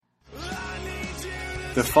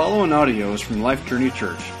The following audio is from Life Journey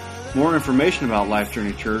Church. More information about Life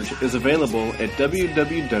Journey Church is available at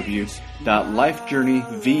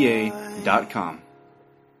www.lifejourneyva.com.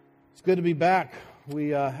 It's good to be back. We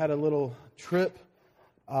had a little trip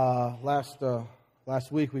last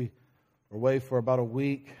week. We were away for about a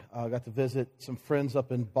week. Got to visit some friends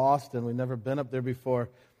up in Boston. We'd never been up there before,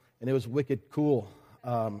 and it was wicked cool.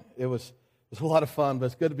 It was a lot of fun, but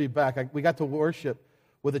it's good to be back. We got to worship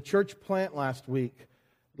with a church plant last week,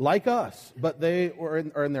 like us, but they are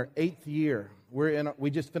in their 8th year. We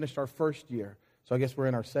just finished our first year, so I guess we're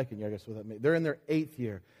in our second year. I guess what that means. They're in their 8th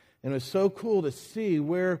year, and it was so cool to see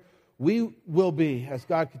where we will be as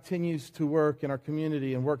God continues to work in our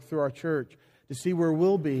community and work through our church, to see where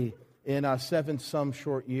we'll be in 7 some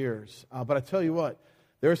short years. But I tell you what,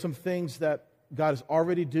 there are some things that God is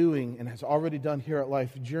already doing and has already done here at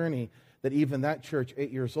Life Journey that even that church, 8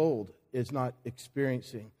 years old, is not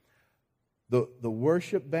experiencing. The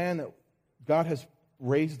worship band that God has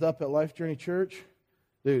raised up at Life Journey Church,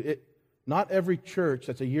 dude, not every church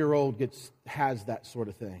that's a year old has that sort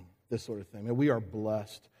of thing, this sort of thing. And we are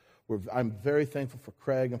blessed. I'm very thankful for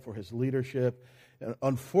Craig and for his leadership. And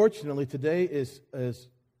unfortunately, today is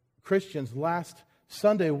Christian's last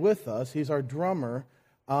Sunday with us. He's our drummer.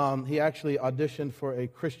 He actually auditioned for a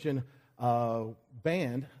Christian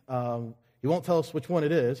band. He won't tell us which one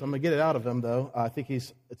it is. I'm going to get it out of him, though. I think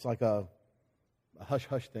it's like a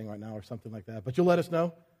hush-hush thing right now or something like that. But you'll let us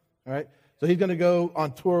know, all right? So he's going to go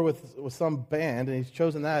on tour with some band, and he's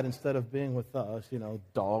chosen that instead of being with us,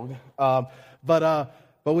 dog. But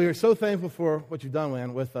we are so thankful for what you've done,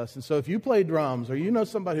 man, with us. And so if you play drums, or you know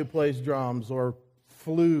somebody who plays drums or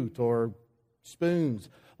flute or spoons,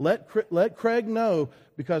 let Craig know,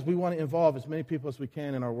 because we want to involve as many people as we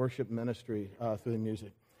can in our worship ministry through the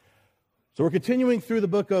music. So we're continuing through the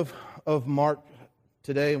book of Mark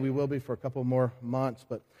today, and we will be for a couple more months.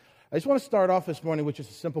 But I just want to start off this morning with just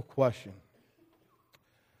a simple question.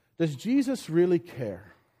 Does Jesus really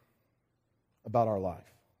care about our life?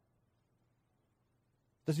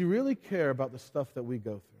 Does he really care about the stuff that we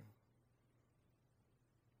go through?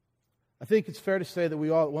 I think it's fair to say that we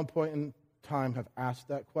all at one point in time have asked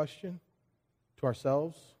that question to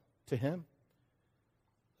ourselves, to him.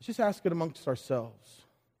 Let's just ask it amongst ourselves.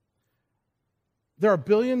 There are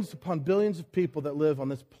billions upon billions of people that live on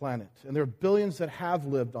this planet, and there are billions that have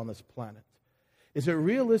lived on this planet. Is it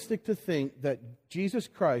realistic to think that Jesus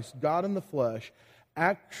Christ, God in the flesh,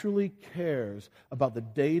 actually cares about the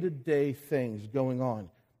day-to-day things going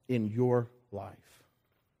on in your life?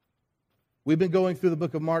 We've been going through the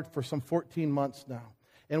book of Mark for some 14 months now,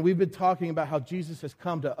 and we've been talking about how Jesus has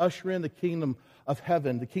come to usher in the kingdom of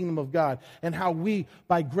heaven, the kingdom of God, and how we,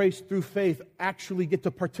 by grace through faith, actually get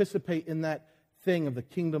to participate in that thing of the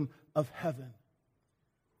kingdom of heaven.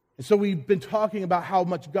 And so we've been talking about how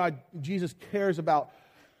much Jesus cares about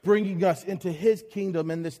bringing us into his kingdom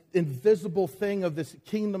and this invisible thing of this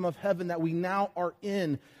kingdom of heaven that we now are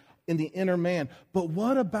in the inner man. But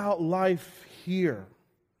what about life here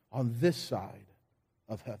on this side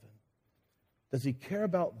of heaven? Does he care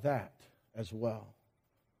about that as well?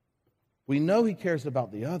 We know he cares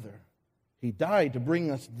about the other. He died to bring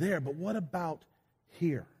us there, but what about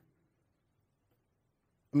here?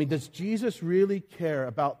 I mean, does Jesus really care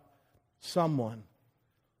about someone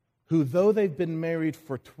who, though they've been married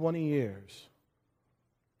for 20 years,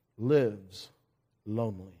 lives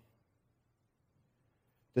lonely?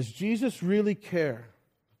 Does Jesus really care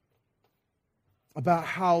about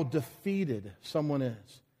how defeated someone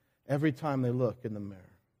is every time they look in the mirror?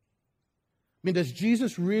 I mean, does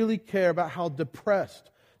Jesus really care about how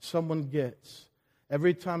depressed someone gets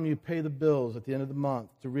every time you pay the bills at the end of the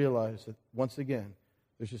month to realize that, once again,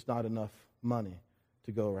 there's just not enough money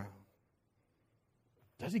to go around?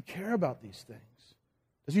 Does he care about these things?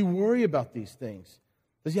 Does he worry about these things?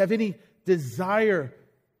 Does he have any desire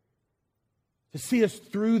to see us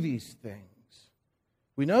through these things?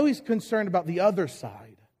 We know he's concerned about the other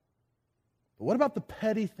side. But what about the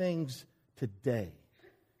petty things today?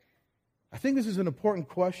 I think this is an important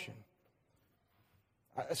question.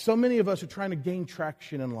 So many of us are trying to gain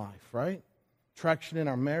traction in life, right? Traction in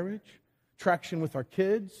our marriage, traction with our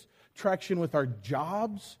kids, traction with our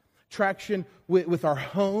jobs, traction with our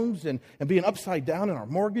homes and being upside down in our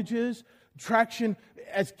mortgages, traction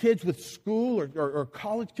as kids with school or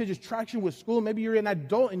college kids, just traction with school. Maybe you're an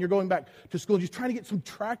adult and you're going back to school, just trying to get some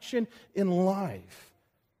traction in life.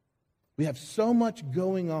 We have so much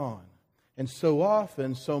going on, and so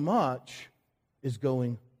often so much is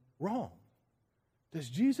going wrong. Does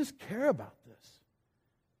Jesus care about this?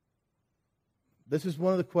 This is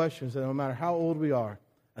one of the questions that no matter how old we are,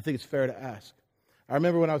 I think it's fair to ask. I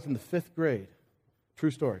remember when I was in the 5th grade, True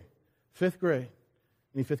story. 5th grade.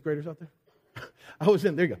 Any 5th graders out there? I was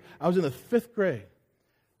in the 5th grade.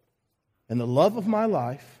 And the love of my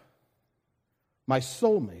life, my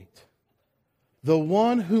soulmate, the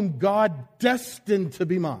one whom God destined to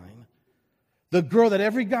be mine, the girl that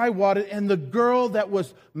every guy wanted, and the girl that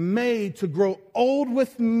was made to grow old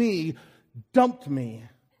with me, dumped me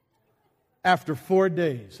after 4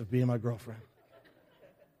 days of being my girlfriend.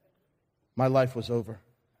 My life was over.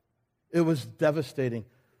 It was devastating.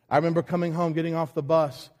 I remember coming home, getting off the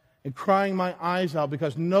bus, and crying my eyes out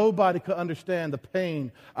because nobody could understand the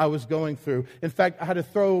pain I was going through. In fact, I had to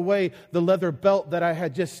throw away the leather belt that I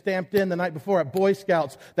had just stamped in the night before at Boy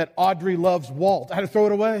Scouts that Audrey loves Walt. I had to throw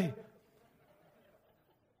it away.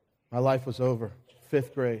 My life was over.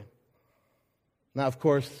 5th grade. Now, of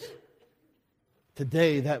course,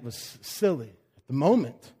 today that was silly. At the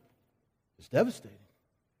moment, it was devastating.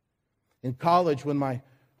 In college, when my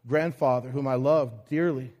grandfather, whom I loved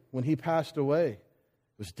dearly, when he passed away,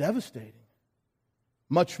 it was devastating.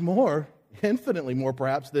 Much more, infinitely more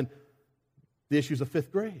perhaps, than the issues of 5th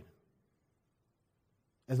grade.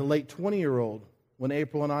 As a late 20-year-old, when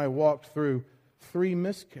April and I walked through 3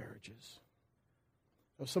 miscarriages,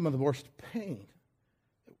 it was some of the worst pain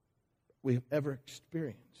that we've ever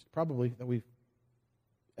experienced, probably that we've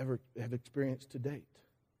ever have experienced to date.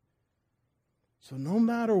 So no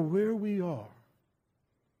matter where we are,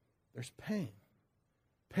 there's pain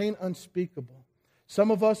unspeakable. Some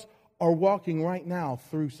of us are walking right now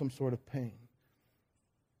through some sort of pain.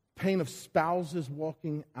 Pain of spouses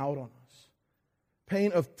walking out on us.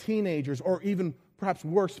 Pain of teenagers, or even perhaps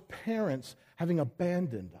worse, parents having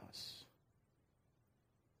abandoned us.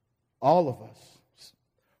 All of us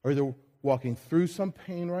are either walking through some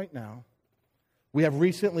pain right now, we have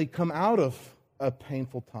recently come out of a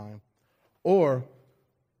painful time, or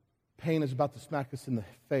pain is about to smack us in the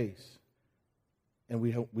face, and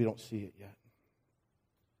we don't see it yet.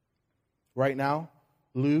 Right now,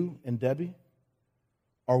 Lou and Debbie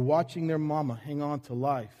are watching their mama hang on to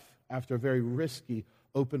life after a very risky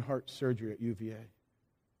open-heart surgery at UVA.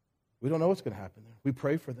 We don't know what's going to happen there. We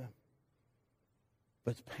pray for them.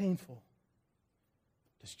 But it's painful.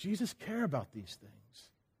 Does Jesus care about these things?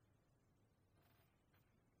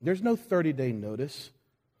 There's no 30-day notice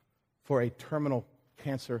for a terminal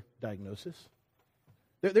cancer diagnosis.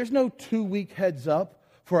 There's no 2-week heads up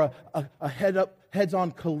for a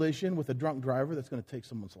heads-on collision with a drunk driver that's going to take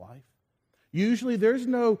someone's life. Usually there's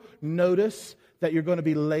no notice that you're going to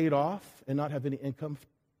be laid off and not have any income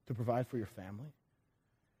to provide for your family.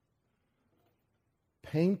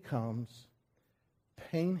 Pain comes,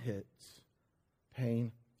 pain hits,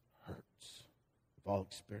 pain hurts. We've all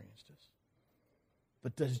experienced this.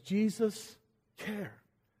 But does Jesus care?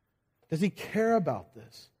 Does he care about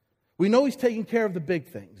this? We know he's taking care of the big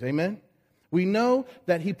things, amen? We know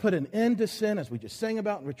that he put an end to sin, as we just sang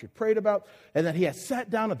about and Richard prayed about, and that he has sat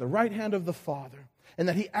down at the right hand of the Father, and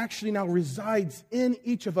that he actually now resides in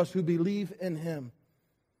each of us who believe in him.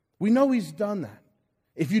 We know he's done that.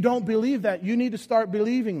 If you don't believe that, you need to start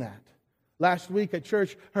believing that. Last week at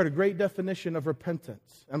church, I heard a great definition of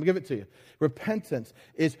repentance. I'm going to give it to you. Repentance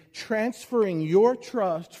is transferring your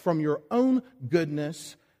trust from your own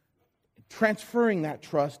goodness, transferring that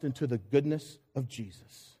trust into the goodness of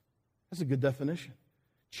Jesus. That's a good definition.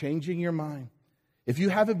 Changing your mind. If you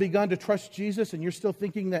haven't begun to trust Jesus and you're still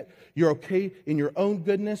thinking that you're okay in your own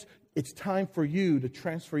goodness, it's time for you to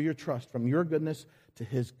transfer your trust from your goodness to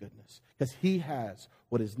his goodness. Because he has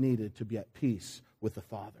what is needed to be at peace with the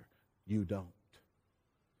Father. You don't.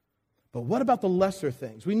 But what about the lesser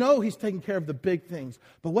things? We know he's taking care of the big things.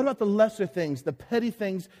 But what about the lesser things, the petty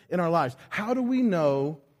things in our lives? How do we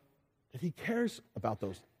know that he cares about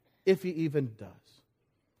those, if he even does?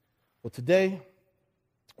 Well, today,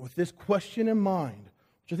 with this question in mind,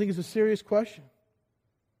 which I think is a serious question,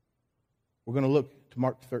 we're going to look to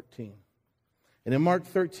Mark 13. And in Mark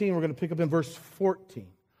 13, we're going to pick up in verse 14.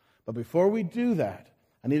 But before we do that,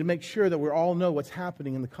 I need to make sure that we all know what's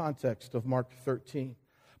happening in the context of Mark 13.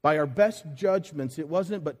 By our best judgments, it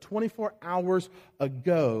wasn't but 24 hours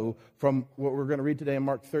ago from what we're going to read today in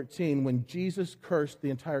Mark 13 when Jesus cursed the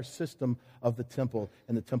entire system of the temple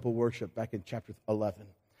and the temple worship back in chapter 11.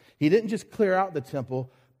 He didn't just clear out the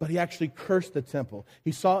temple, but he actually cursed the temple.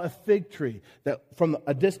 He saw a fig tree that from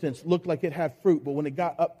a distance looked like it had fruit, but when it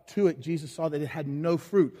got up to it, Jesus saw that it had no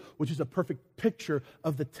fruit, which is a perfect picture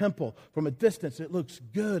of the temple. From a distance, it looks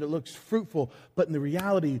good, it looks fruitful, but in the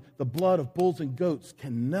reality, the blood of bulls and goats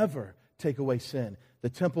can never take away sin. The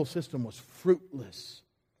temple system was fruitless.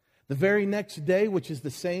 The very next day, which is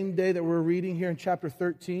the same day that we're reading here in chapter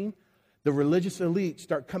 13, The religious elite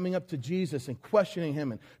start coming up to Jesus and questioning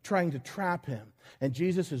him and trying to trap him. And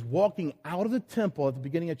Jesus is walking out of the temple at the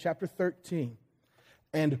beginning of chapter 13.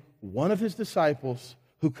 And one of his disciples,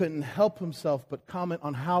 who couldn't help himself but comment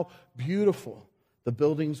on how beautiful the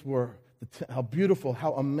buildings were, how beautiful,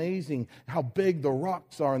 how amazing, how big the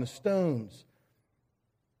rocks are and the stones.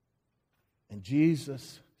 And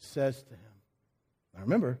Jesus says to him, now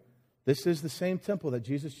remember, this is the same temple that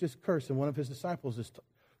Jesus just cursed, and one of his disciples is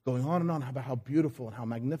going on and on about how beautiful and how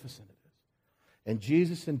magnificent it is. And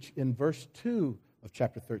Jesus in verse 2 of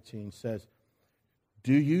chapter 13 says,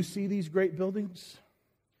 do you see these great buildings?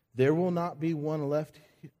 There will not be one left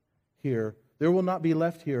here. There will not be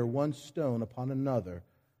left here one stone upon another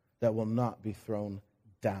that will not be thrown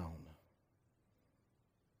down.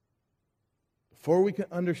 Before we can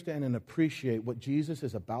understand and appreciate what Jesus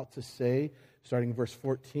is about to say, starting in verse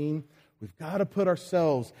 14, we've got to put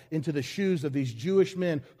ourselves into the shoes of these Jewish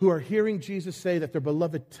men who are hearing Jesus say that their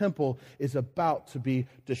beloved temple is about to be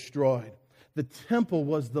destroyed. The temple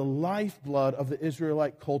was the lifeblood of the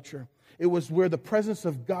Israelite culture. It was where the presence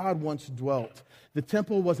of God once dwelt. The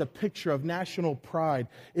temple was a picture of national pride.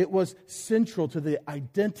 It was central to the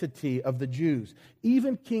identity of the Jews.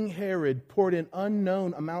 Even King Herod poured in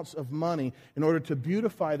unknown amounts of money in order to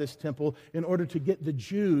beautify this temple, in order to get the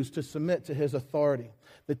Jews to submit to his authority.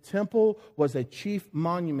 The temple was a chief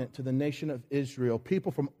monument to the nation of Israel.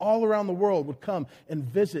 People from all around the world would come and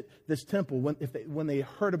visit this temple when they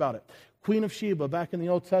heard about it. Queen of Sheba, back in the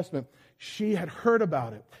Old Testament, she had heard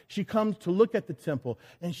about it. She comes to look at the temple,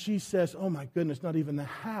 and she says, oh my goodness, not even the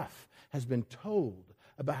half has been told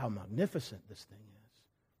about how magnificent this thing is.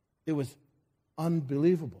 It was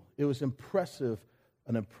unbelievable. It was impressive,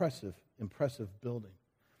 an impressive building.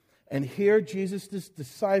 And here Jesus'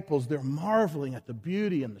 disciples, they're marveling at the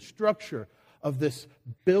beauty and the structure of this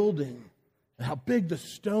building and how big the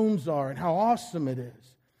stones are and how awesome it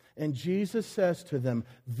is. And Jesus says to them,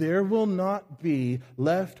 there will not be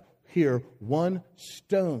left here one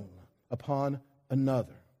stone upon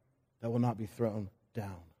another that will not be thrown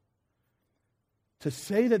down. To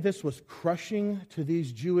say that this was crushing to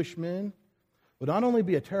these Jewish men would not only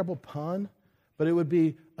be a terrible pun, but it would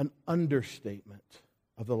be an understatement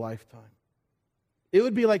of the lifetime. It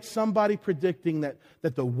would be like somebody predicting that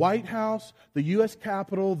the White House, the U.S.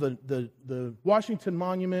 Capitol, the Washington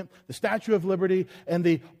Monument, the Statue of Liberty, and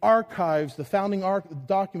the archives, the founding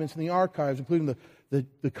documents in the archives, including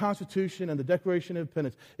the Constitution and the Declaration of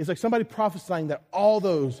Independence, it's like somebody prophesying that all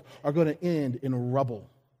those are going to end in rubble.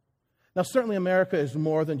 Now, certainly America is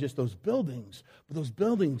more than just those buildings, but those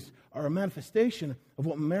buildings are a manifestation of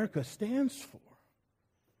what America stands for.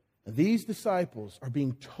 And these disciples are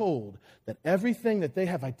being told that everything that they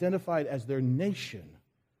have identified as their nation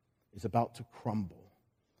is about to crumble.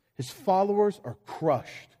 His followers are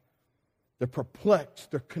crushed. They're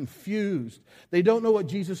perplexed. They're confused. They don't know what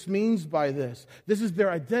Jesus means by this. This is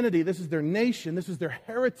their identity. This is their nation. This is their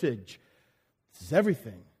heritage. This is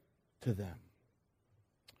everything to them.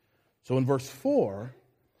 So in verse 4,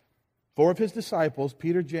 4 of his disciples,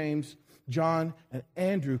 Peter, James, John, and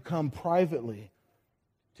Andrew, come privately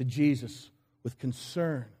to Jesus with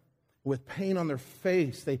concern, with pain on their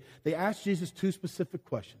face. They ask Jesus 2 specific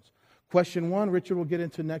questions. Question 1, Richard will get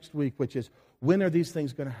into next week, which is, when are these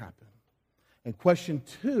things going to happen? And question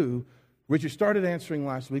 2, Richard started answering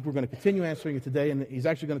last week. We're going to continue answering it today, and he's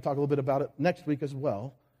actually going to talk a little bit about it next week as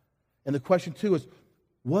well. And the question 2 is,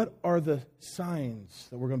 what are the signs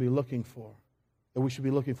that we're going to be looking for, that we should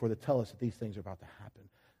be looking for to tell us that these things are about to happen?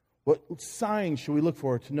 What signs should we look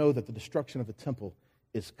for to know that the destruction of the temple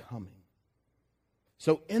is coming?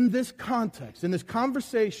 So in this context, in this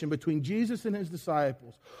conversation between Jesus and his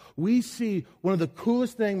disciples, we see one of the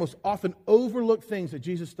coolest things, most often overlooked things that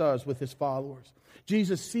Jesus does with his followers.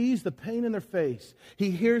 Jesus sees the pain in their face.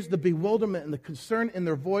 He hears the bewilderment and the concern in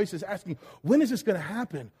their voices, asking, when is this going to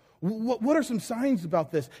happen? What are some signs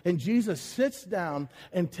about this? And Jesus sits down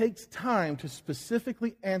and takes time to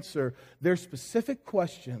specifically answer their specific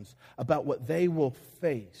questions about what they will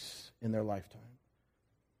face in their lifetime.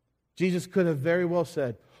 Jesus could have very well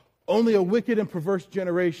said, only a wicked and perverse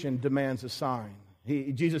generation demands a sign.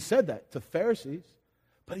 Jesus said that to Pharisees,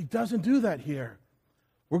 but he doesn't do that here.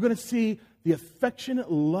 We're going to see the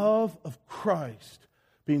affectionate love of Christ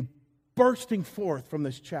being bursting forth from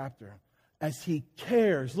this chapter as he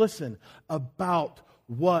cares, listen, about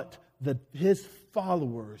what his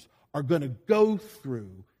followers are going to go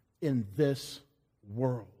through in this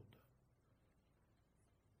world.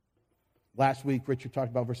 Last week, Richard talked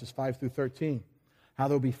about verses 5 through 13, how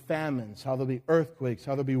there'll be famines, how there'll be earthquakes,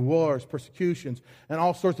 how there'll be wars, persecutions, and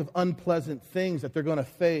all sorts of unpleasant things that they're going to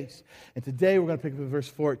face. And today we're going to pick up at verse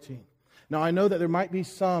 14. Now, I know that there might be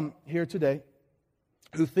some here today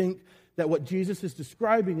who think that what Jesus is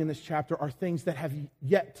describing in this chapter are things that have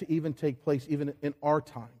yet to even take place, even in our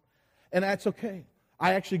time. And that's okay.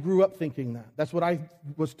 I actually grew up thinking that. That's what I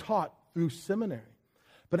was taught through seminary.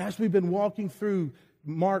 But as we've been walking through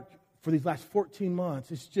Mark for these last 14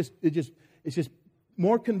 months, it's just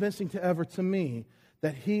more convincing to ever to me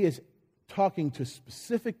that he is talking to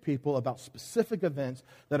specific people about specific events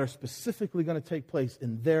that are specifically going to take place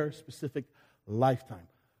in their specific lifetime.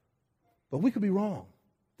 But we could be wrong.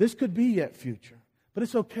 This could be yet future. But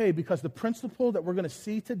it's okay, because the principle that we're going to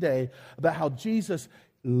see today about how Jesus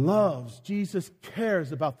loves, Jesus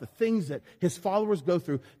cares about the things that his followers go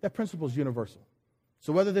through, that principle is universal.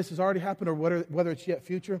 So whether this has already happened or whether it's yet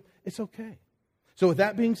future, it's okay. So with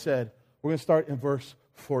that being said, we're going to start in verse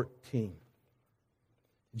 14.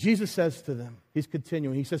 Jesus says to them, he's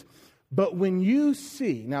continuing, he says, but when you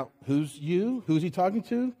see, now who's you? Who's he talking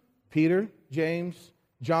to? Peter, James,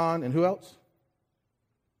 John, and who else?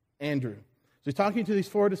 Andrew. So he's talking to these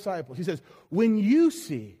 4 disciples. He says, when you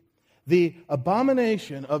see the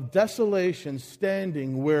abomination of desolation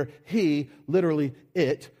standing where he, literally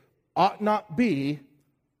it, ought not be,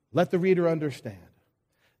 let the reader understand.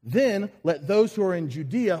 Then let those who are in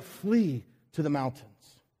Judea flee to the mountains.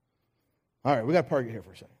 All right, we got to park it here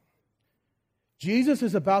for a second. Jesus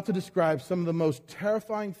is about to describe some of the most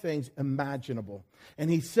terrifying things imaginable. And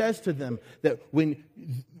he says to them that when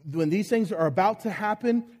these things are about to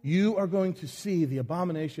happen, you are going to see the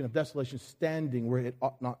abomination of desolation standing where it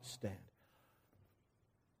ought not stand.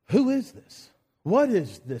 Who is this? What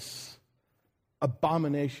is this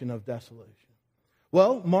abomination of desolation?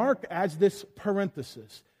 Well, Mark adds this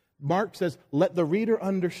parenthesis. Mark says, let the reader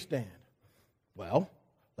understand. Well,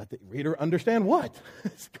 let the reader understand what?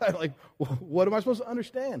 It's kind of like, well, what am I supposed to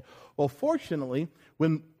understand? Well, fortunately,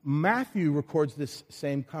 when Matthew records this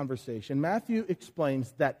same conversation, Matthew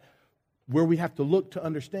explains that where we have to look to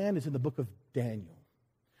understand is in the book of Daniel.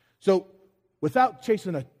 So, without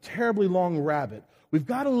chasing a terribly long rabbit, we've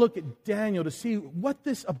got to look at Daniel to see what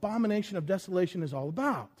this abomination of desolation is all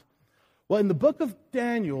about. Well, in the book of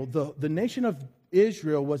Daniel, the nation of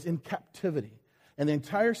Israel was in captivity, and the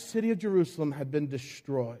entire city of Jerusalem had been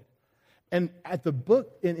destroyed. And at the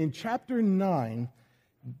book, in chapter 9,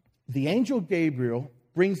 the angel Gabriel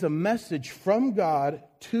brings a message from God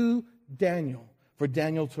to Daniel, for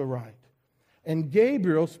Daniel to write. And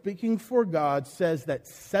Gabriel, speaking for God, says that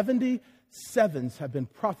 77s have been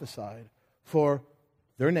prophesied for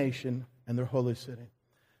their nation and their holy city.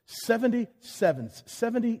 77s,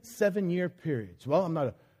 77-year periods. Well, I'm not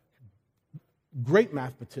a great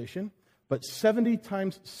mathematician, but 70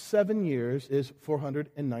 times 7 years is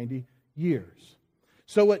 490 years.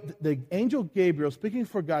 So what the angel Gabriel, speaking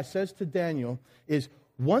for God, says to Daniel is,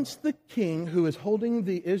 once the king who is holding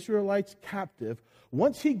the Israelites captive,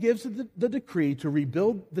 once he gives the decree to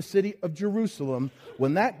rebuild the city of Jerusalem,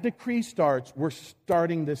 when that decree starts, we're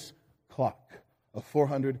starting this clock of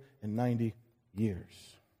 490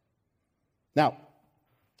 years. Now,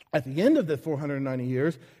 at the end of the 490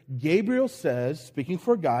 years, Gabriel says, speaking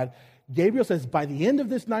for God, Gabriel says, by the end of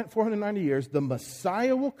this 490 years, the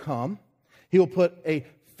Messiah will come. He will put a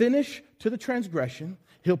finish to the transgression.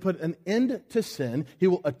 He'll put an end to sin. He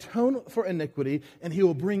will atone for iniquity, and he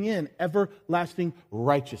will bring in everlasting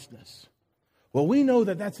righteousness. Well, we know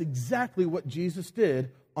that that's exactly what Jesus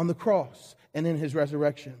did on the cross and in his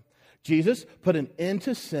resurrection. Jesus put an end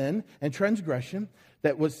to sin and transgression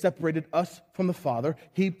that was separated us from the Father.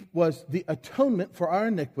 He was the atonement for our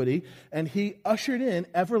iniquity, and he ushered in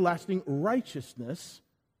everlasting righteousness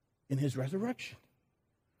in his resurrection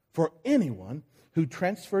for anyone who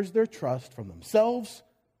transfers their trust from themselves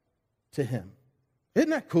to him. Isn't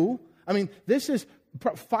that cool? I mean, this is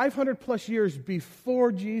 500 plus years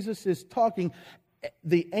before Jesus is talking.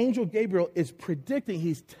 The angel Gabriel is predicting,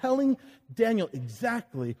 he's telling Daniel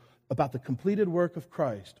exactly about the completed work of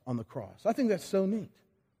Christ on the cross. I think that's so neat.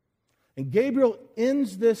 And Gabriel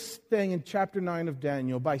ends this thing in chapter 9 of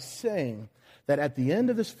Daniel by saying that at the end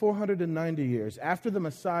of this 490 years, after the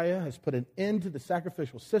Messiah has put an end to the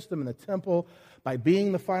sacrificial system in the temple by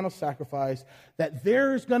being the final sacrifice, that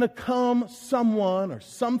there's going to come someone or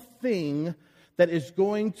something that is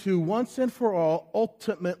going to once and for all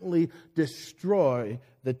ultimately destroy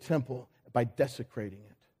the temple by desecrating it.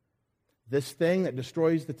 This thing that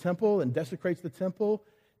destroys the temple and desecrates the temple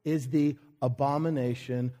is the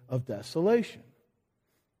abomination of desolation.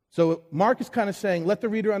 So Mark is kind of saying, let the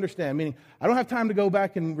reader understand, meaning I don't have time to go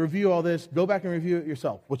back and review all this. Go back and review it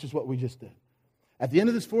yourself, which is what we just did. At the end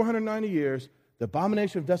of this 490 years, the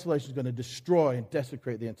abomination of desolation is going to destroy and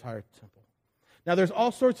desecrate the entire temple. Now, there's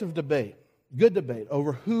all sorts of debate. good debate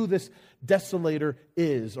over who this desolator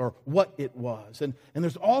is or what it was. And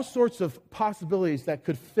there's all sorts of possibilities that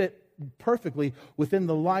could fit perfectly within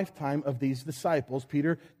the lifetime of these disciples,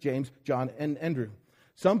 Peter, James, John, and Andrew.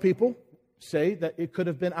 Some people say that it could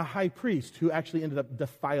have been a high priest who actually ended up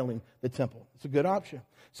defiling the temple. It's a good option.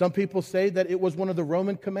 Some people say that it was one of the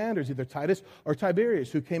Roman commanders, either Titus or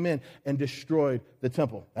Tiberius, who came in and destroyed the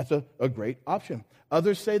temple. That's a great option.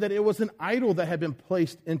 Others say that it was an idol that had been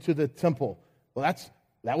placed into the temple. Well,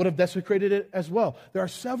 that would have desecrated it as well. There are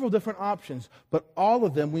several different options, but all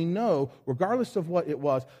of them we know, regardless of what it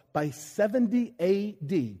was, by 70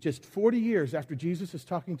 AD, just 40 years after Jesus is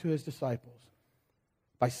talking to his disciples,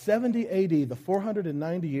 by 70 AD, the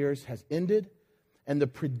 490 years has ended, and the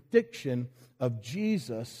prediction of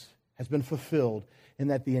Jesus has been fulfilled in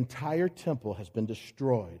that the entire temple has been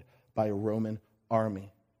destroyed by a Roman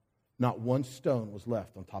army. Not one stone was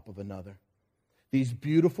left on top of another. These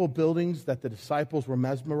beautiful buildings that the disciples were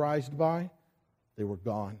mesmerized by, they were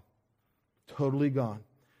gone. Totally gone.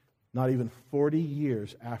 Not even 40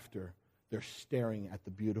 years after, they're staring at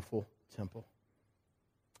the beautiful temple.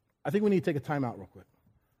 I think we need to take a time out real quick.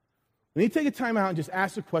 We need to take a time out and just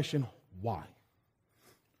ask the question, why?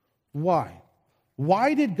 Why?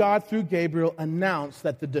 Why did God, through Gabriel, announce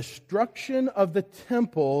that the destruction of the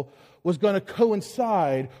temple was going to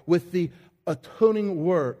coincide with the atoning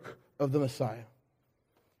work of the Messiah?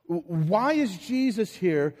 Why is Jesus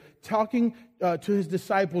here talking to his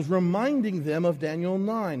disciples, reminding them of Daniel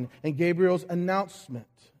 9 and Gabriel's announcement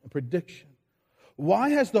and prediction? Why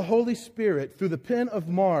has the Holy Spirit, through the pen of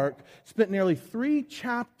Mark, spent nearly 3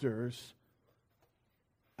 chapters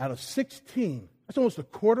out of 16, that's almost a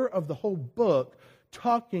quarter of the whole book,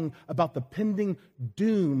 talking about the pending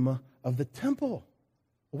doom of the temple?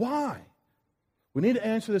 Why? We need to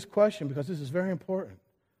answer this question because this is very important.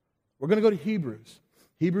 We're going to go to Hebrews.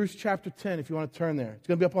 Hebrews chapter 10, if you want to turn there. It's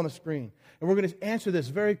going to be up on the screen. And we're going to answer this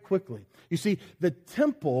very quickly. You see, the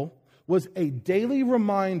temple was a daily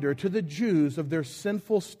reminder to the Jews of their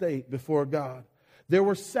sinful state before God. There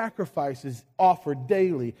were sacrifices offered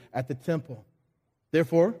daily at the temple.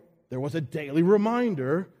 Therefore, there was a daily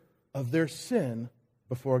reminder of their sin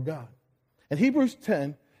before God. And Hebrews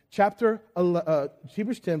 10,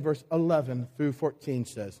 verse 11 through 14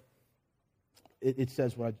 says, it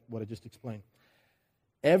says what I just explained.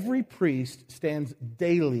 Every priest stands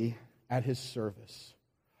daily at his service,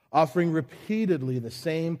 offering repeatedly the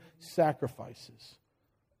same sacrifices,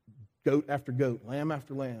 goat after goat, lamb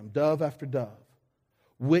after lamb, dove after dove,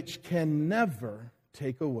 which can never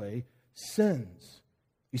take away sins.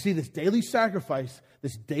 You see, this daily sacrifice,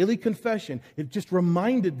 this daily confession, it just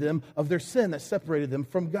reminded them of their sin that separated them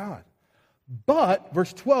from God. But,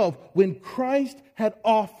 verse 12, when Christ had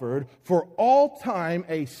offered for all time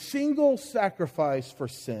a single sacrifice for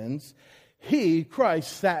sins, he,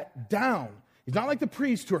 Christ, sat down. He's not like the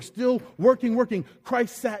priests who are still working.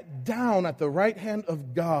 Christ sat down at the right hand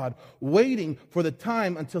of God, waiting for the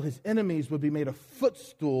time until his enemies would be made a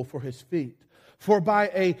footstool for his feet. For by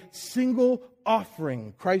a single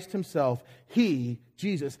offering, Christ himself, he,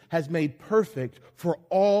 Jesus, has made perfect for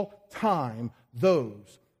all time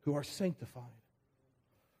those who are sanctified.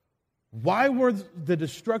 Why were the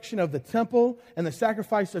destruction of the temple and the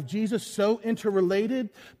sacrifice of Jesus so interrelated?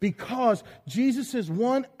 Because Jesus'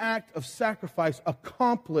 one act of sacrifice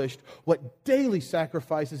accomplished what daily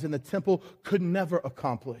sacrifices in the temple could never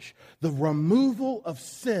accomplish: the removal of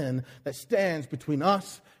sin that stands between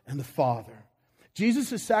us and the Father.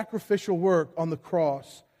 Jesus' sacrificial work on the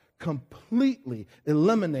cross completely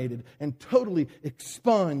eliminated and totally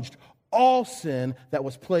expunged all sin that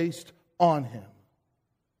was placed on him.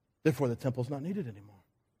 Therefore, the temple's not needed anymore.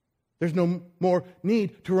 There's no more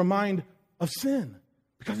need to remind of sin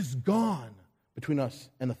because it's gone between us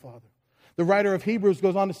and the Father. The writer of Hebrews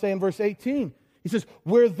goes on to say in verse 18, he says,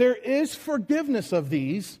 where there is forgiveness of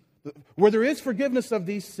these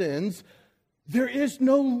sins, there is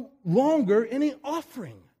no longer any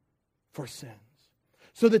offering for sins.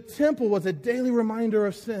 So the temple was a daily reminder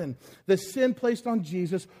of sin. The sin placed on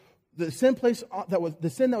Jesus, the sin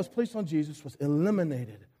that was placed on Jesus was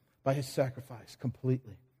eliminated by his sacrifice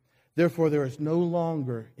completely. Therefore, there is no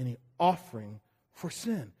longer any offering for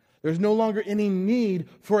sin. There's no longer any need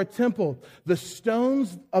for a temple. The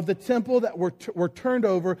stones of the temple that were turned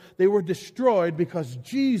over, they were destroyed because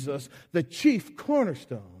Jesus, the chief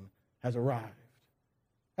cornerstone, has arrived.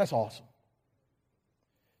 That's awesome.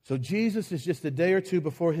 So Jesus is just a day or two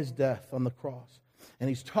before his death on the cross. And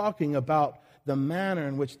he's talking about the manner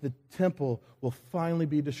in which the temple will finally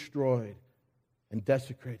be destroyed and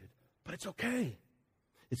desecrated. But it's okay.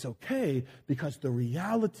 It's okay because the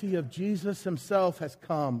reality of Jesus himself has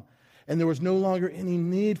come. And there was no longer any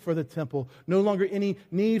need for the temple, no longer any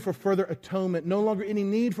need for further atonement, no longer any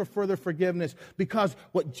need for further forgiveness, because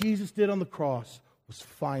what Jesus did on the cross was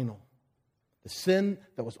final. The sin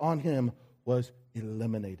that was on him was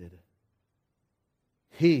eliminated.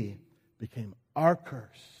 He became our curse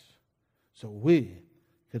so we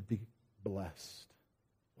could be blessed.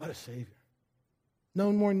 What a Savior.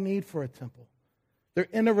 No more need for a temple. They're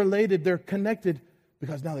interrelated, they're connected,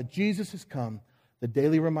 because now that Jesus has come, the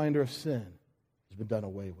daily reminder of sin has been done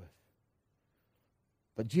away with.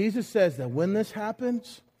 But Jesus says that when this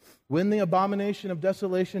happens, when the abomination of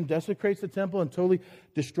desolation desecrates the temple and totally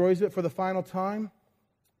destroys it for the final time,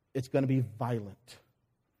 it's going to be violent.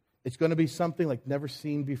 It's going to be something like never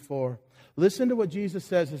seen before. Listen to what Jesus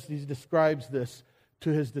says as he describes this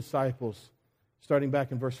to his disciples, starting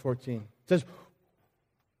back in verse 14. It says,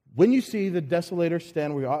 when you see the desolator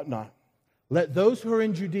stand where you ought not, let those who are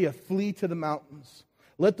in Judea flee to the mountains.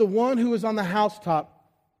 Let the one who is on the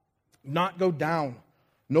housetop not go down,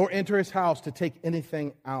 nor enter his house to take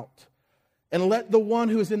anything out. And let the one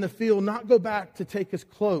who is in the field not go back to take his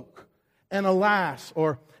cloak. And alas,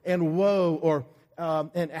 and woe,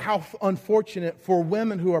 and how unfortunate for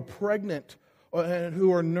women who are pregnant and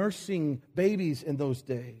who are nursing babies in those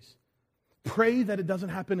days. Pray that it doesn't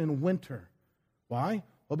happen in winter. Why?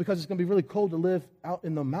 Well, because it's going to be really cold to live out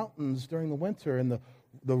in the mountains during the winter, and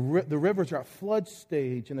the rivers are at flood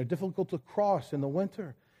stage, and they're difficult to cross in the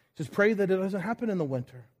winter. He says, pray that it doesn't happen in the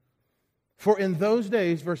winter. For in those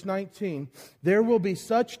days, verse 19, there will be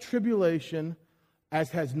such tribulation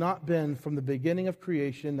as has not been from the beginning of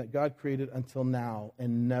creation that God created until now,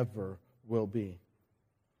 and never will be.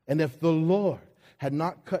 And if the Lord had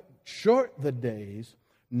not cut short the days,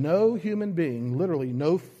 no human being, literally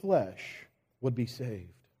no flesh, would be saved.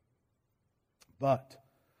 But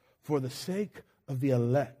for the sake of the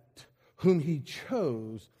elect, whom he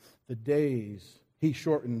chose, he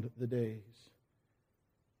shortened the days.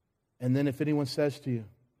 And then if anyone says to you,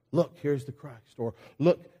 look, here's the Christ, or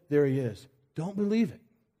look, there he is, don't believe it.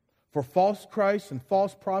 For false Christs and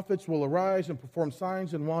false prophets will arise and perform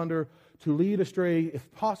signs and wonder to lead astray,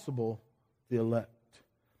 if possible, the elect.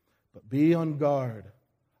 But be on guard.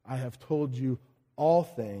 I have told you all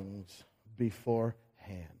things beforehand.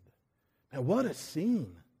 Now, what a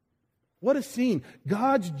scene. What a scene.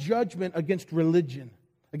 God's judgment against religion,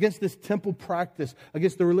 against this temple practice,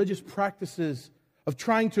 against the religious practices of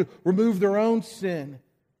trying to remove their own sin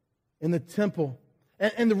in the temple,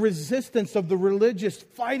 and the resistance of the religious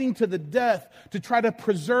fighting to the death to try to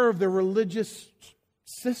preserve their religious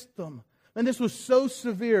system. And this was so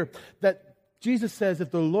severe that Jesus says if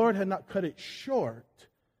the Lord had not cut it short,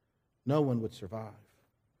 no one would survive.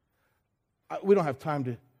 We don't have time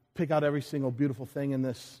to pick out every single beautiful thing in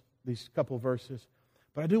these couple verses,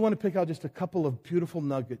 but I do want to pick out just a couple of beautiful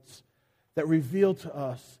nuggets that reveal to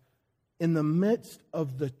us, in the midst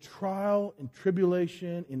of the trial and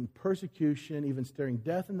tribulation, in persecution, even staring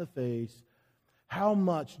death in the face, how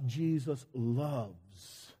much Jesus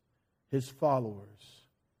loves his followers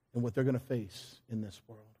and what they're going to face in this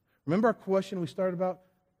world. Remember our question we started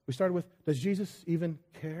with, does Jesus even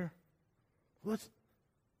care? Let's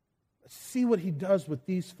see what he does with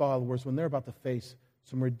these followers when they're about to face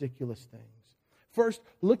some ridiculous things. First,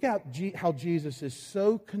 look at how Jesus is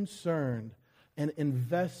so concerned and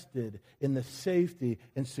invested in the safety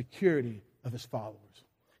and security of his followers.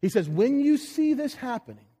 He says, when you see this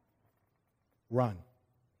happening, run.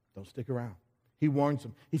 Don't stick around. He warns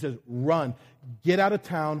them. He says, run. Get out of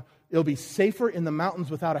town. It'll be safer in the mountains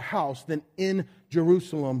without a house than in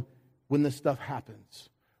Jerusalem when this stuff happens.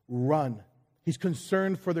 Run. He's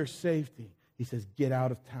concerned for their safety. He says, get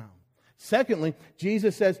out of town. Secondly,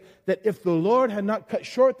 Jesus says that if the Lord had not cut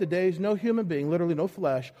short the days, no human being, literally no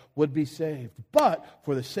flesh, would be saved. But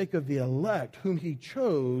for the sake of the elect, whom he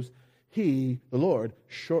chose, he, the Lord,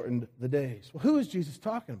 shortened the days. Well, who is Jesus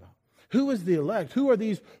talking about? Who is the elect? Who are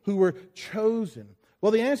these who were chosen?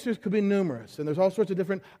 Well, the answers could be numerous, and there's all sorts of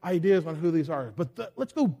different ideas on who these are. But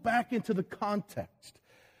let's go back into the context.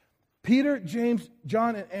 Peter, James,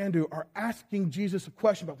 John, and Andrew are asking Jesus a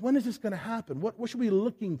question about when is this going to happen? What should we be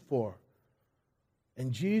looking for?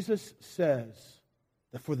 And Jesus says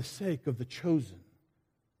that for the sake of the chosen,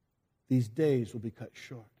 these days will be cut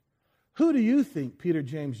short. Who do you think Peter,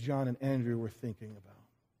 James, John, and Andrew were thinking about?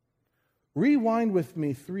 Rewind with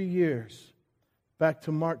me 3 years back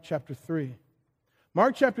to Mark chapter 3.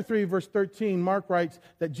 Mark chapter 3, verse 13, Mark writes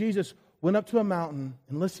that Jesus went up to a mountain,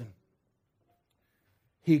 and listen,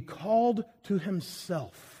 he called to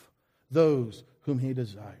himself those whom he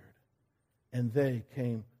desired, and they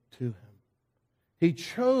came to him. He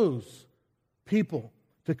chose people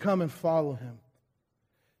to come and follow him.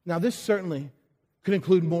 Now, this certainly could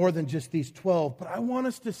include more than just these 12, but I want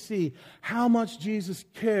us to see how much Jesus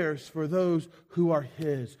cares for those who are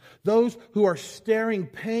His, those who are staring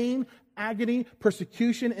pain, agony,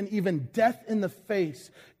 persecution, and even death in the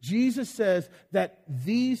face. Jesus says that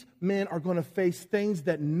these men are going to face things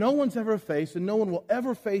that no one's ever faced and no one will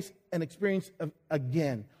ever face and experience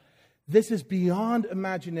again. This is beyond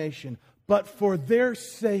imagination, but for their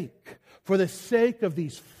sake, for the sake of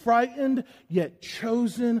these frightened yet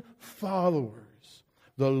chosen followers,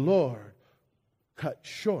 the Lord cut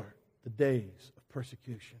short the days of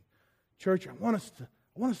persecution. Church, I want us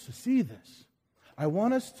to see this. I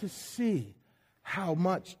want us to see how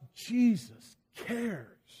much Jesus cares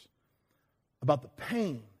about the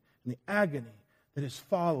pain and the agony that His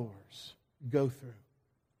followers go through.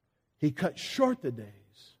 He cut short the days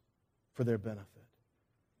for their benefit.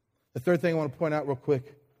 The third thing I want to point out real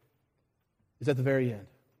quick is at the very end,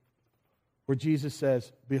 where Jesus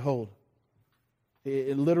says, behold.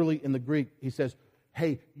 It literally in the Greek, He says,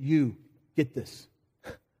 hey, you, get this.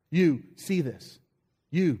 You, see this.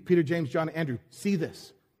 You, Peter, James, John, and Andrew, see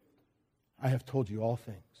this. I have told you all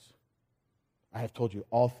things. I have told you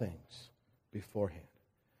all things beforehand.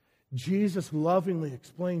 Jesus lovingly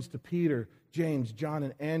explains to Peter, James, John,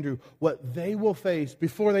 and Andrew what they will face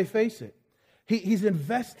before they face it. He's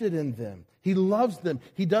invested in them. He loves them.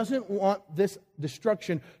 He doesn't want this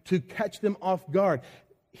destruction to catch them off guard.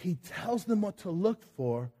 He tells them what to look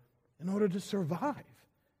for in order to survive.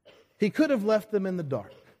 He could have left them in the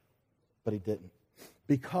dark, but He didn't.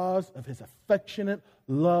 Because of His affectionate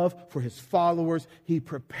love for His followers, He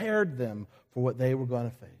prepared them for what they were going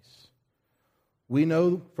to face. We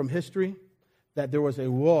know from history that there was a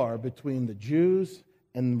war between the Jews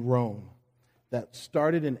and Rome that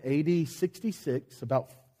started in AD 66,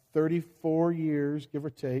 about 34 years, give or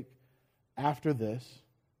take, after this.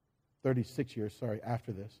 36 years,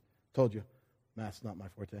 after this. Told you, math's not my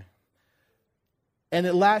forte. And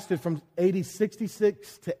it lasted from AD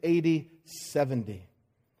 66 to AD 70.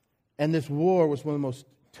 And this war was one of the most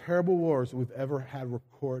terrible wars that we've ever had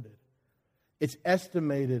recorded. It's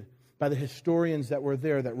estimated by the historians that were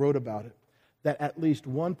there that wrote about it that at least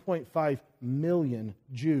 1.5 million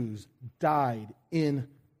Jews died in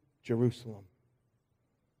Jerusalem.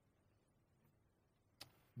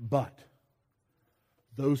 But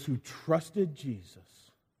those who trusted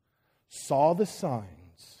Jesus saw the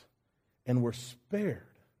signs and were spared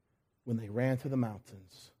when they ran to the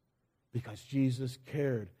mountains because Jesus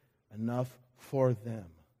cared enough for them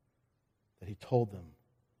that He told them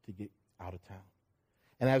to get out of town.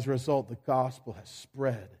 And as a result, the gospel has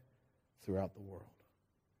spread throughout the world.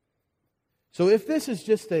 So if this is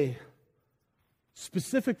just a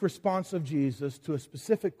specific response of Jesus to a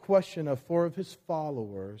specific question of 4 of His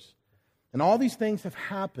followers, and all these things have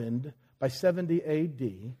happened by 70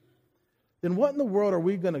 AD, then what in the world are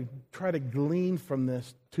we going to try to glean from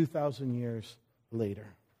this 2,000 years later?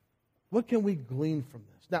 What can we glean from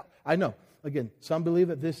this? Now, I know, again, some believe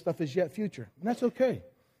that this stuff is yet future, and that's okay.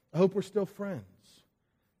 I hope we're still friends.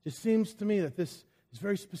 It just seems to me that this is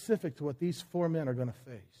very specific to what these 4 men are going to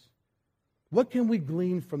face. What can we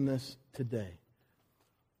glean from this today?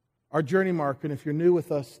 Our journey marker, and if you're new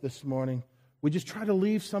with us this morning, we just try to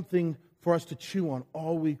leave something for us to chew on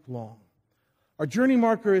all week long. Our journey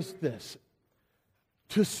marker is this: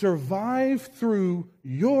 to survive through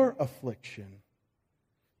your affliction,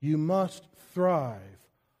 you must thrive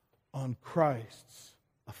on Christ's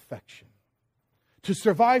affection. To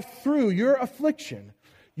survive through your affliction,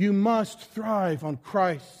 you must thrive on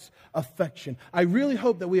Christ's affection. I really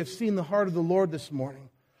hope that we have seen the heart of the Lord this morning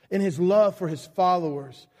in His love for His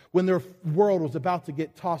followers when their world was about to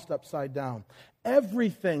get tossed upside down.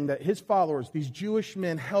 Everything that His followers, these Jewish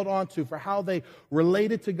men, held on to for how they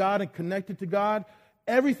related to God and connected to God,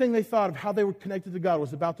 everything they thought of how they were connected to God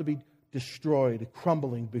was about to be destroyed,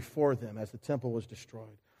 crumbling before them as the temple was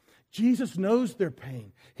destroyed. Jesus knows their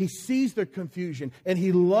pain. He sees their confusion, and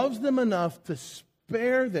He loves them enough to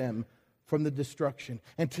spare them from the destruction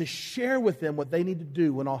and to share with them what they need to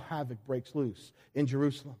do when all havoc breaks loose in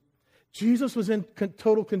Jerusalem. Jesus was in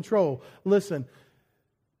total control. Listen,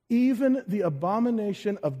 even the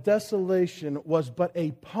abomination of desolation was but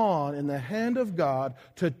a pawn in the hand of God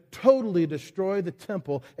to totally destroy the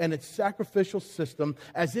temple and its sacrificial system,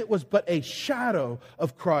 as it was but a shadow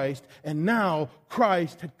of Christ, and now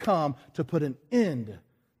Christ had come to put an end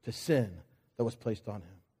to sin that was placed on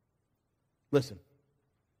Him. Listen,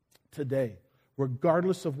 today,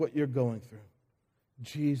 regardless of what you're going through,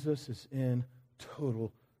 Jesus is in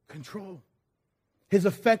total control. His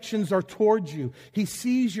affections are towards you. He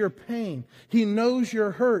sees your pain. He knows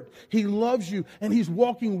your hurt. He loves you, and He's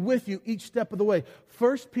walking with you each step of the way.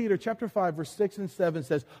 1 Peter chapter 5, verse 6 and 7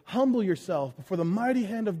 says, humble yourself before the mighty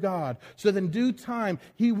hand of God, so that in due time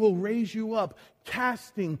He will raise you up,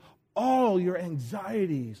 casting all your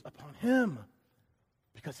anxieties upon Him,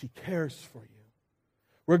 because He cares for you.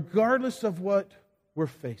 Regardless of what we're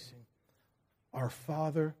facing, our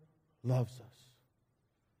Father loves us.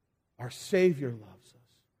 Our Savior loves us.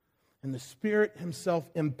 And the Spirit Himself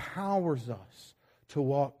empowers us to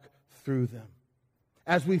walk through them.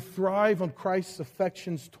 As we thrive on Christ's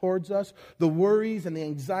affections towards us, the worries and the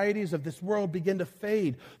anxieties of this world begin to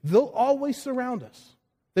fade. They'll always surround us.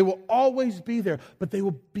 They will always be there, but they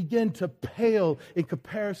will begin to pale in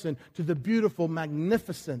comparison to the beautiful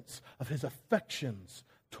magnificence of His affections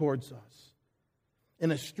towards us. In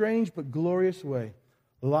a strange but glorious way,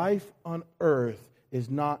 life on earth is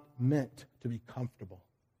not meant to be comfortable.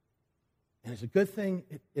 And it's a good thing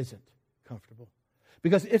it isn't comfortable.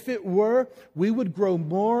 Because if it were, we would grow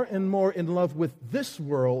more and more in love with this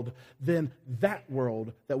world than that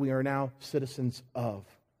world that we are now citizens of.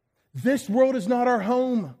 This world is not our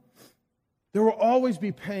home. There will always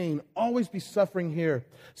be pain, always be suffering here.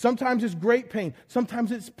 Sometimes it's great pain,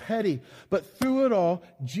 sometimes it's petty. But through it all,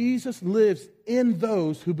 Jesus lives in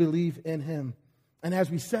those who believe in Him. And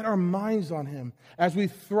as we set our minds on Him, as we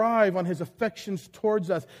thrive on His affections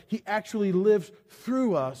towards us, He actually lives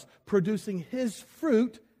through us, producing His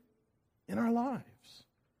fruit in our lives.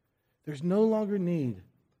 There's no longer need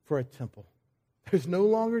for a temple. There's no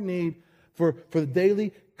longer need for the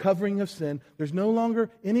daily covering of sin. There's no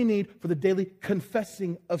longer any need for the daily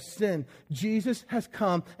confessing of sin. Jesus has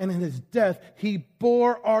come, and in His death, He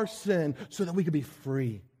bore our sin so that we could be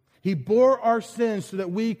free. He bore our sins so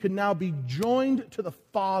that we could now be joined to the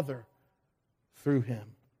Father through Him.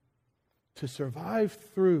 To survive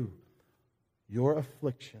through your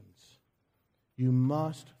afflictions, you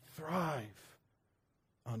must thrive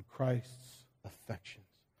on Christ's affections.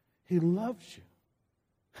 He loves you.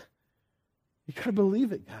 You got to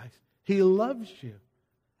believe it, guys. He loves you.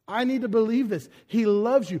 I need to believe this. He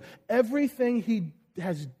loves you. Everything He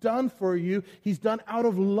has done for you, He's done out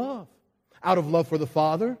of love. Out of love for the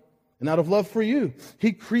Father, and out of love for you.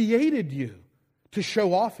 He created you to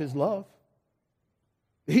show off His love.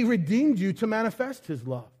 He redeemed you to manifest His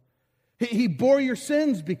love. He bore your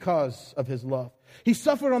sins because of His love. He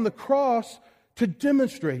suffered on the cross to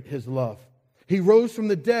demonstrate His love. He rose from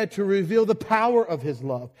the dead to reveal the power of His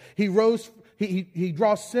love. He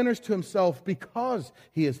draws sinners to Himself because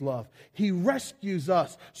He is love. He rescues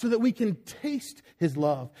us so that we can taste His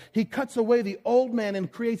love. He cuts away the old man and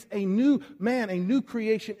creates a new man, a new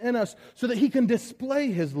creation in us so that He can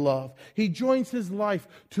display His love. He joins His life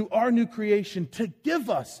to our new creation to give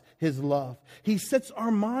us His love. He sets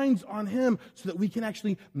our minds on Him so that we can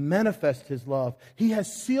actually manifest His love. He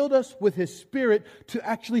has sealed us with His Spirit to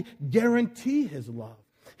actually guarantee His love.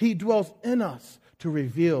 He dwells in us to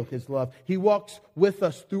reveal His love. He walks with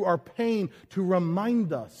us through our pain to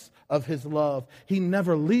remind us of His love. He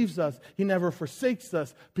never leaves us. He never forsakes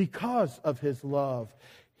us because of His love.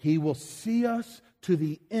 He will see us to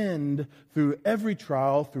the end through every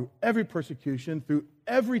trial, through every persecution, through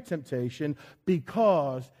every temptation,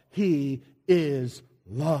 because He is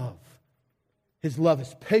love. His love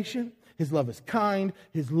is patient. His love is kind.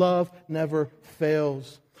 His love never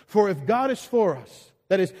fails. For if God is for us,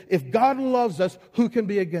 that is, if God loves us, who can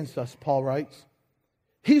be against us, Paul writes.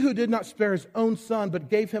 He who did not spare His own Son, but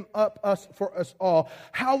gave Him up for us all,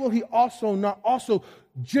 how will He not also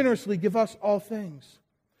generously give us all things?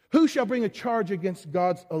 Who shall bring a charge against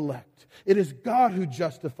God's elect? It is God who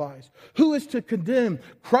justifies. Who is to condemn?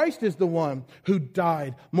 Christ is the one who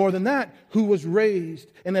died. More than that, who was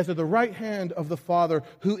raised, and is at the right hand of the Father,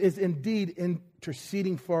 who is indeed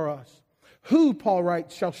interceding for us. Who, Paul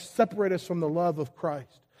writes, shall separate us from the love of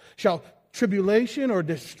Christ? Shall tribulation or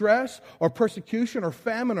distress or persecution or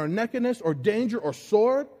famine or nakedness or danger or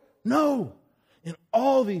sword? No. In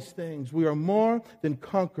all these things we are more than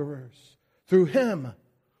conquerors through Him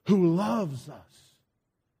who loves us.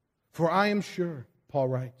 For I am sure, Paul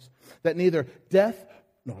writes, that neither death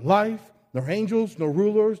nor life, nor angels, nor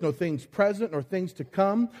rulers, nor things present, nor things to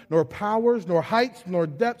come, nor powers, nor heights, nor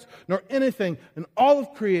depths, nor anything in all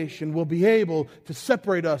of creation will be able to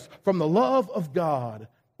separate us from the love of God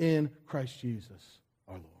in Christ Jesus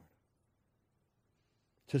our Lord.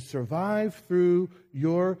 To survive through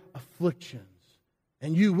your afflictions,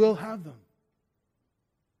 and you will have them,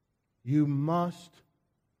 you must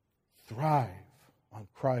thrive on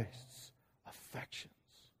Christ's affections.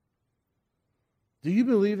 Do you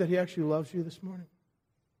believe that He actually loves you this morning?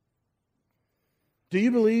 Do you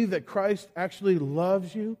believe that Christ actually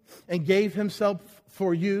loves you and gave himself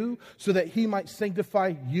for you so that he might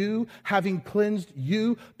sanctify you, having cleansed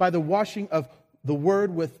you by the washing of the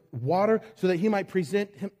word with water, so that he might present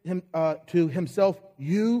to himself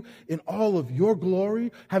you in all of your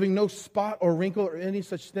glory, having no spot or wrinkle or any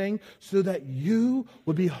such thing, so that you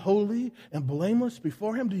would be holy and blameless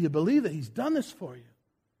before him? Do you believe that he's done this for you?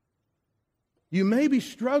 You may be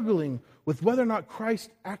struggling with whether or not Christ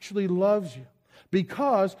actually loves you,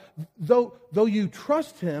 because though you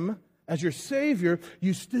trust him as your Savior,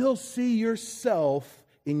 you still see yourself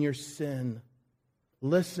in your sin.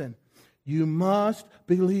 Listen, you must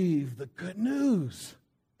believe the good news.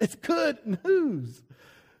 It's good news.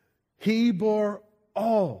 He bore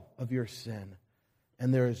all of your sin,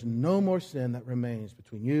 and there is no more sin that remains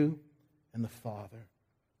between you and the Father.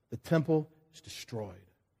 The temple is destroyed.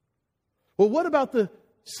 Well, what about the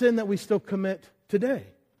sin that we still commit today?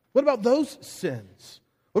 What about those sins?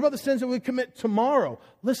 What about the sins that we commit tomorrow?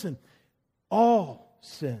 Listen, all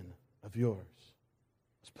sin of yours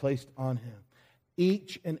was placed on him.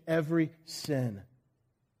 Each and every sin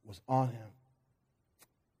was on him.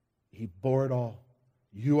 He bore it all.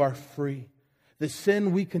 You are free. The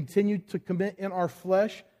sin we continue to commit in our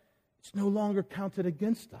flesh, it's no longer counted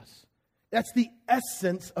against us. That's the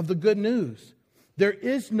essence of the good news. There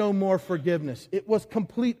is no more forgiveness. It was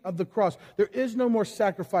complete of the cross. There is no more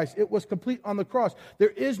sacrifice. It was complete on the cross. There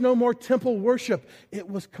is no more temple worship. It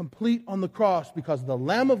was complete on the cross because the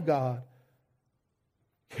Lamb of God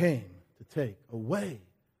came to take away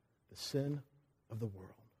the sin of the world.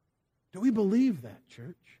 Do we believe that,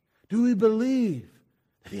 church? Do we believe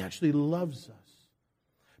that he actually loves us?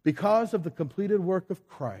 Because of the completed work of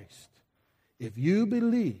Christ, if you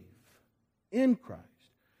believe in Christ,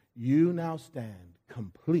 you now stand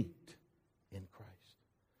complete in Christ.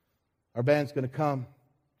 Our band's going to come.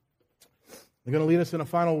 They're going to lead us in a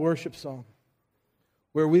final worship song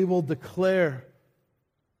where we will declare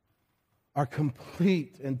our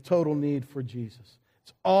complete and total need for Jesus.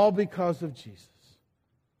 It's all because of Jesus.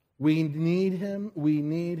 We need him, we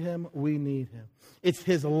need him, we need him. It's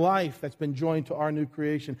his life that's been joined to our new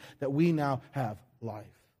creation that we now have life.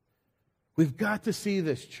 We've got to see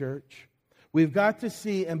this, church. We've got to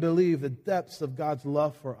see and believe the depths of God's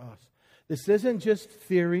love for us. This isn't just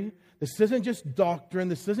theory. This isn't just doctrine.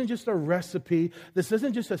 This isn't just a recipe. This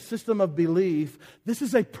isn't just a system of belief. This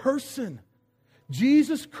is a person.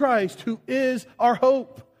 Jesus Christ, who is our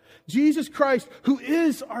hope. Jesus Christ, who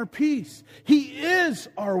is our peace. He is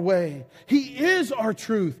our way. He is our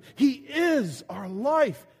truth. He is our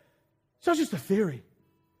life. It's not just a theory.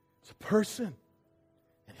 It's a person.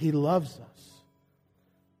 And he loves us.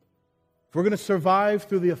 If we're going to survive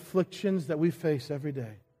through the afflictions that we face every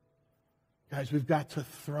day, guys, we've got to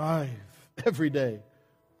thrive every day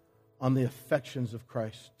on the affections of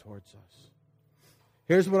Christ towards us.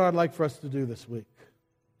 Here's what I'd like for us to do this week.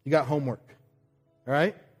 You got homework, all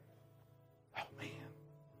right? Oh, man.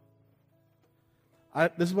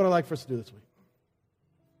 This is what I'd like for us to do this week.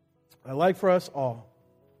 I'd like for us all,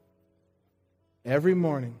 every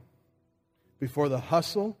morning, before the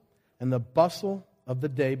hustle and the bustle of the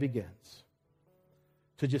day begins,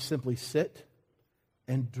 to just simply sit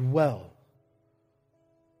and dwell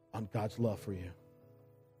on God's love for you.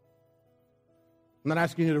 I'm not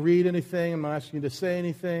asking you to read anything. I'm not asking you to say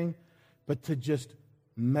anything, but to just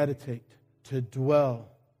meditate, to dwell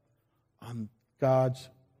on God's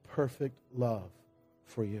perfect love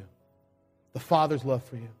for you. The Father's love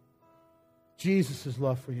for you. Jesus'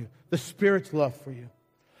 love for you. The Spirit's love for you.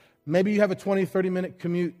 Maybe you have a 20, 30-minute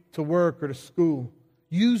commute to work or to school.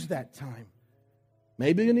 Use that time.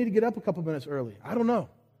 Maybe you need to get up a couple minutes early. I don't know.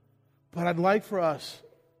 But I'd like for us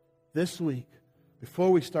this week,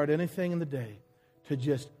 before we start anything in the day, to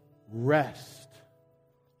just rest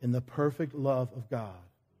in the perfect love of God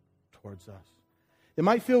towards us. It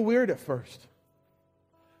might feel weird at first,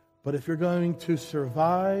 but if you're going to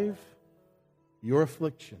survive your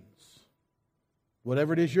afflictions,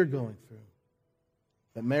 whatever it is you're going through,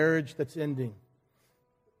 that marriage that's ending,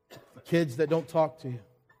 the kids that don't talk to you,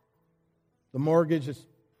 the mortgage that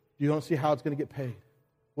you don't see how it's going to get paid,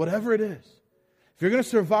 whatever it is, if you're going to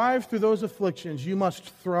survive through those afflictions, you must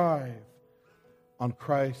thrive on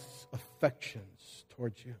Christ's affections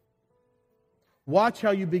towards you. Watch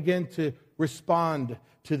how you begin to respond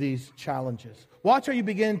to these challenges. Watch how you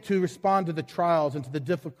begin to respond to the trials and to the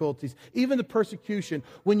difficulties, even the persecution,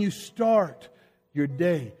 when you start your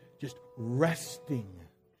day just resting,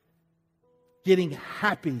 getting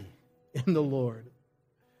happy in the Lord.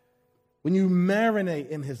 When you marinate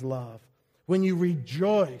in his love, when you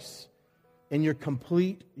rejoice in your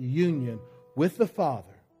complete union with the Father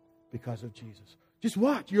because of Jesus. Just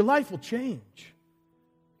watch. Your life will change.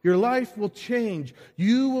 Your life will change.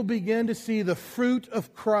 You will begin to see the fruit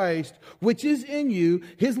of Christ, which is in you,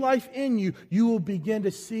 His life in you. You will begin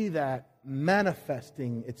to see that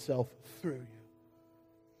manifesting itself through you.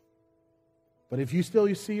 But if you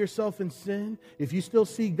still see yourself in sin, if you still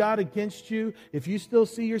see God against you, if you still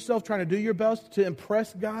see yourself trying to do your best to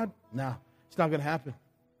impress God, no, it's not going to happen.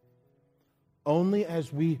 Only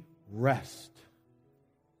as we rest,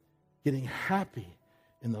 getting happy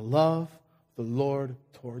in the love of the Lord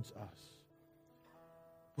towards us,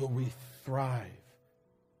 will we thrive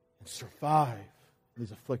and survive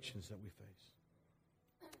these afflictions that we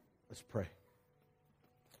face. Let's pray.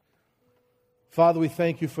 Father, we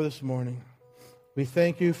thank you for this morning. We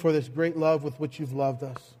thank you for this great love with which you've loved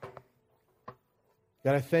us.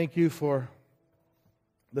 God, I thank you for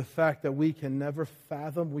the fact that we can never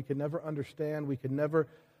fathom, we can never understand, we can never,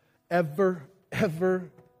 ever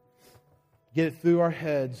get it through our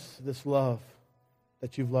heads, this love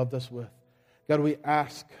that you've loved us with. God, we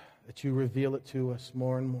ask that you reveal it to us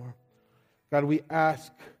more and more. God, we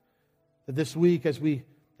ask that this week as we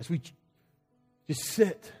just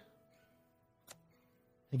sit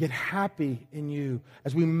and get happy in you,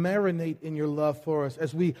 as we marinate in your love for us,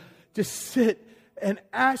 as we just sit and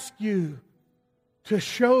ask you to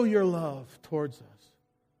show your love towards us.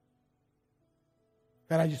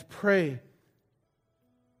 God, I just pray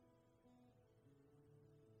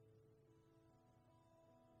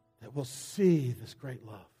that we'll see this great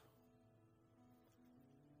love.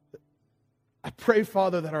 I pray,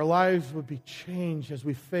 Father, that our lives would be changed as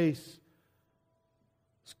we face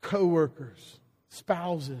co-workers,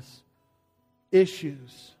 spouses,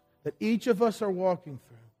 issues that each of us are walking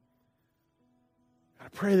through. I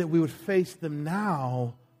pray that we would face them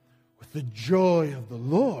now with the joy of the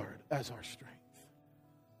Lord as our strength.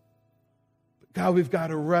 But God, we've got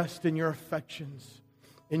to rest in your affections,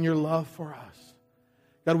 in your love for us.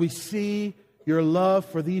 God, we see your love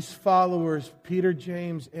for these followers, Peter,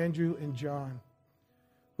 James, Andrew, and John.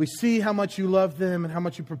 We see how much you love them and how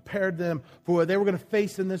much you prepared them for what they were going to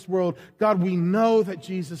face in this world. God, we know that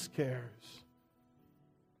Jesus cares.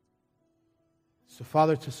 So,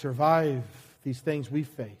 Father, to survive these things we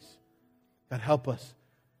face, God, help us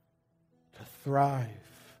to thrive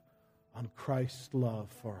on Christ's love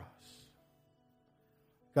for us.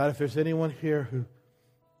 God, if there's anyone here who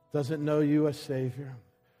doesn't know you as Savior,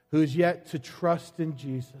 who is yet to trust in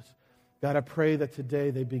Jesus, God, I pray that today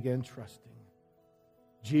they begin trusting.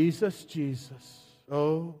 Jesus, Jesus,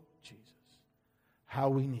 oh Jesus, how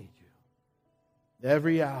we need you.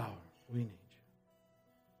 Every hour we need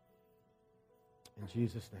you. In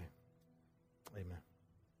Jesus' name, amen.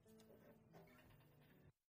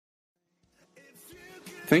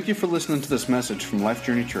 Thank you for listening to this message from Life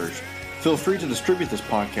Journey Church. Feel free to distribute this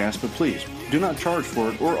podcast, but please do not charge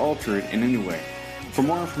for it or alter it in any way. For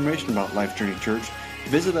more information about Life Journey Church,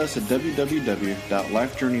 visit us at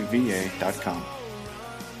www.lifejourneyva.com.